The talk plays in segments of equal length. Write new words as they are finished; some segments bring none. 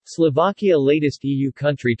Slovakia, latest EU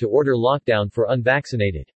country to order lockdown for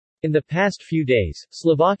unvaccinated. In the past few days,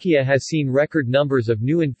 Slovakia has seen record numbers of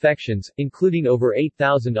new infections, including over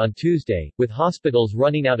 8,000 on Tuesday, with hospitals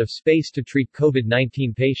running out of space to treat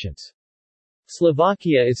COVID-19 patients.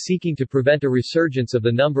 Slovakia is seeking to prevent a resurgence of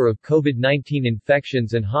the number of COVID-19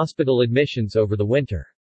 infections and hospital admissions over the winter.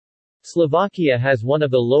 Slovakia has one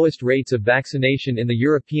of the lowest rates of vaccination in the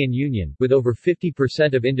European Union, with over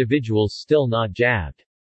 50% of individuals still not jabbed.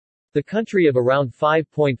 The country of around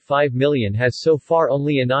 5.5 million has so far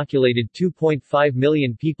only inoculated 2.5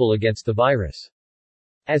 million people against the virus.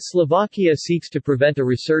 As Slovakia seeks to prevent a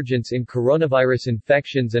resurgence in coronavirus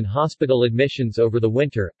infections and hospital admissions over the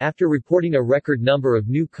winter, after reporting a record number of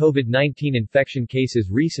new COVID-19 infection cases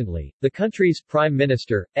recently, the country's Prime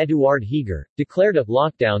Minister, Eduard Heger, declared a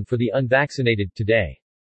lockdown for the unvaccinated today.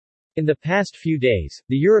 In the past few days,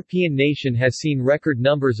 the European nation has seen record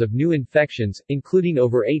numbers of new infections, including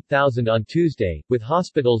over 8,000 on Tuesday, with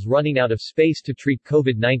hospitals running out of space to treat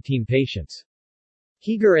COVID-19 patients.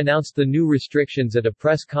 Heger announced the new restrictions at a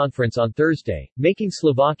press conference on Thursday, making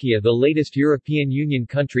Slovakia the latest European Union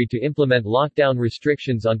country to implement lockdown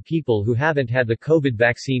restrictions on people who haven't had the COVID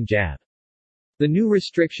vaccine jab. The new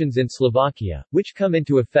restrictions in Slovakia, which come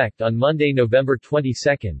into effect on Monday, November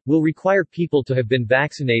 22, will require people to have been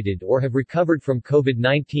vaccinated or have recovered from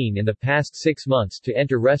COVID-19 in the past 6 months to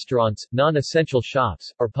enter restaurants, non-essential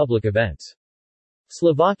shops, or public events.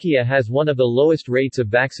 Slovakia has one of the lowest rates of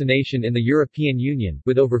vaccination in the European Union,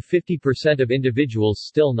 with over 50% of individuals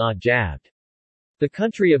still not jabbed. The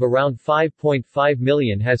country of around 5.5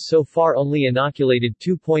 million has so far only inoculated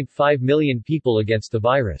 2.5 million people against the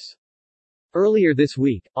virus. Earlier this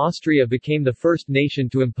week, Austria became the first nation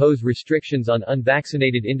to impose restrictions on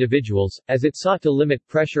unvaccinated individuals, as it sought to limit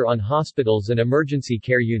pressure on hospitals and emergency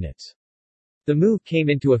care units. The move came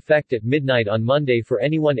into effect at midnight on Monday for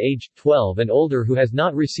anyone aged 12 and older who has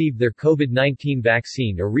not received their COVID-19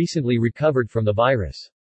 vaccine or recently recovered from the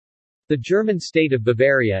virus. The German state of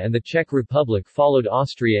Bavaria and the Czech Republic followed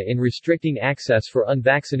Austria in restricting access for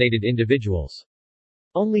unvaccinated individuals.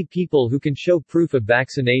 Only people who can show proof of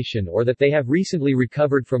vaccination or that they have recently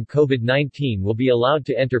recovered from COVID-19 will be allowed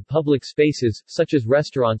to enter public spaces, such as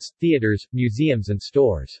restaurants, theaters, museums and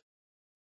stores.